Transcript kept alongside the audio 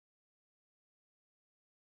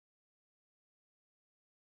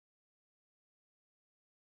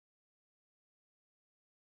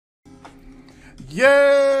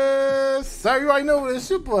Yes, sir. You already know what it's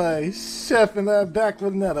your boy, ChefNdaLAB, back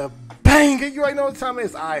with another banger. You already know what time it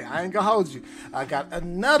is. I ain't gonna hold you. I got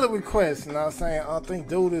another request. You know what I'm saying? I think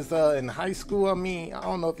dude is in high school. I mean, I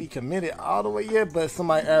don't know if he committed all the way yet, but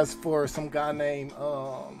somebody asked for some guy named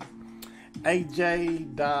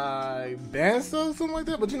AJ Dybantsa or something like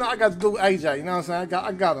that. But you know, I got to do AJ. You know what I'm saying?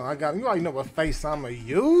 I got him. You already know what face I'm gonna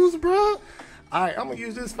use, bro. Alright, I'm gonna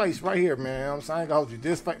use this face right here, man. I'm saying I ain't gonna hold you.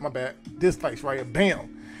 This face, my bad. This face right here,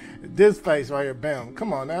 bam. This face right here, bam.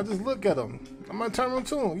 Come on now, just look at him. I'm gonna turn him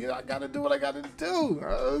to him. Yeah, I gotta do what I gotta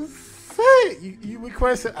do. Say it. You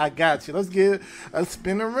requested, I got you. Let's get a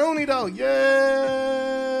spin-a-rooney though.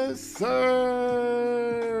 Yes,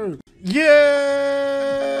 sir.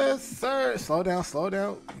 Yes, sir. Slow down.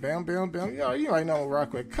 Bam, bam, bam. You already know what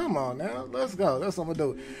rock with. Come on now, let's go. That's what I'm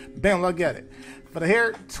gonna do. Bam, look at it. For the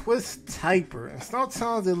hair, twist taper. And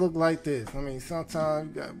sometimes it look like this. I mean,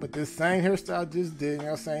 sometimes with this same hairstyle I just did, you know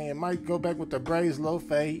what I'm saying? It might go back with the braids, low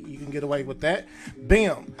fade. You can get away with that.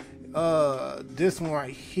 Bam. This one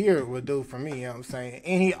right here will do for me, you know what I'm saying?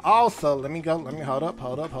 And he also, let me hold up.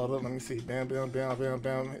 Let me see. Bam, bam, bam, bam,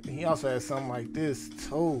 bam. He also has something like this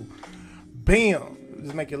too. Bam.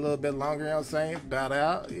 Just make it a little bit longer, you know what I'm saying? Bout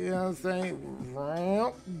out, you know what I'm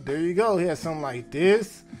saying? There you go. He has something like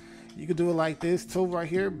this. You can do it like this too right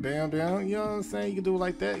here. Bam, bam. You know what I'm saying? You can do it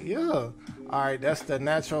like that. Yeah. All right. That's the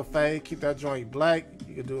natural fade. Keep that joint black.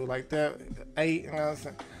 You can do it like that. 8. You know what I'm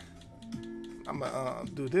saying? I'm going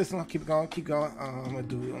to do this one. Keep going. I'm going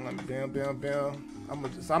to do bam, bam, bam. I'm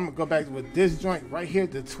going to go back with this joint right here.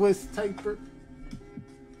 The twist taper.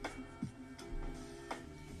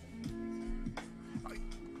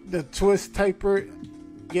 The twist taper.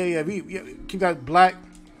 Yeah. Keep that black.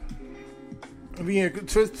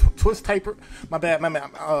 Twist taper. My bad.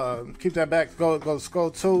 Keep that back. Go skull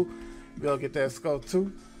 2. We'll get that skull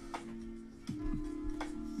 2.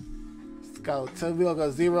 Skull 2. We'll go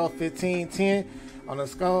 0, 15, 10 on the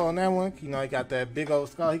skull on that one. You know, he got that big old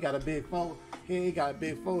skull. He got a big forehead. He got a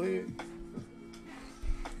big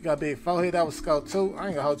forehead. That was skull 2. I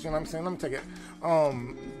ain't gonna hold you. You know what I'm saying? Let me take it.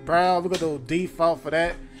 Brow. We're gonna do default for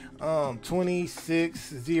that.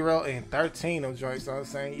 26, 0, and 13 of joints. So I'm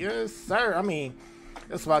saying, yes, sir. I mean,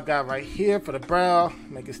 that's what I got right here for the brow.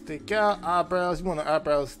 Make it stick out. Eyebrows. You want the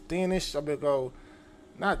eyebrows thinnish. So we'll go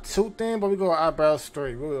not too thin, but we go eyebrows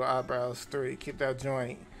 3. We'll go eyebrows 3. Keep that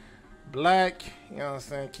joint black. You know what I'm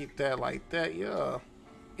saying? Keep that like that. Yeah.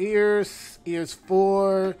 Ears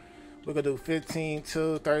 4. We're going to do 15,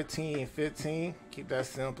 2, 13, 15. Keep that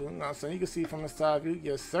simple. You know what I'm saying? You can see from the side view.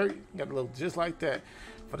 Yes, sir. You got a little just like that.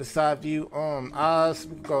 For the side view, eyes,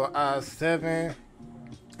 we can go eyes 7.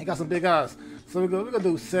 He got some big eyes. So we're going to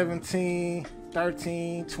do 17,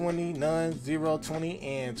 13, 20, none, 0, 20,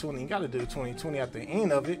 and 20. You got to do 20 at the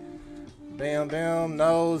end of it. Bam, bam,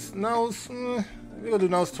 nose. We're going to do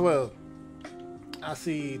nose 12. I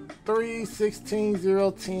see 3, 16,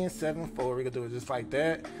 0, 10, 7, 4. We're going to do it just like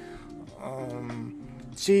that.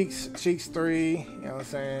 Cheeks 3, you know what I'm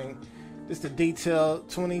saying? This is the detail,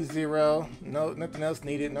 20, 0, no, nothing else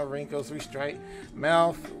needed, no wrinkles, 3 straight.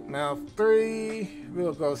 Mouth 3,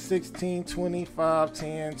 we'll go 16, 25,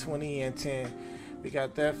 10, 20, and 10. We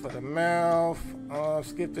got that for the mouth.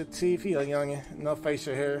 Skip the teeth, he a youngin', no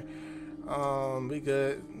facial hair. We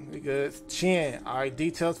good. Chin, all right,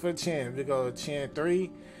 details for the chin. We go chin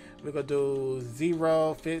 3. We're going to do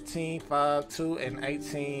 0, 15, 5, 2, and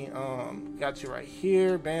 18. Got you right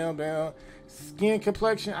here. Bam, bam. Skin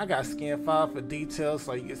complexion. I got skin 5 for details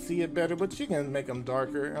so you can see it better, but you can make them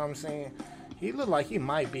darker. You know what I'm saying? He look like he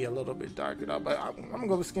might be a little bit darker, though, but I'm going to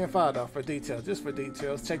go with skin 5, though, for details. Just for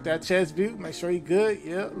details. Check that chest view. Make sure he good.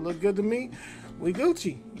 Yeah, look good to me. We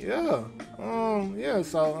Gucci. Yeah. Yeah,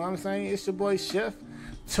 so, you know what I'm saying? It's your boy, Chef.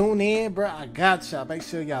 Tune in, bro. I got y'all. Make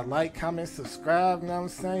sure y'all like, comment, subscribe. You know what I'm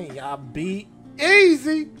saying? Y'all be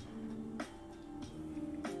easy.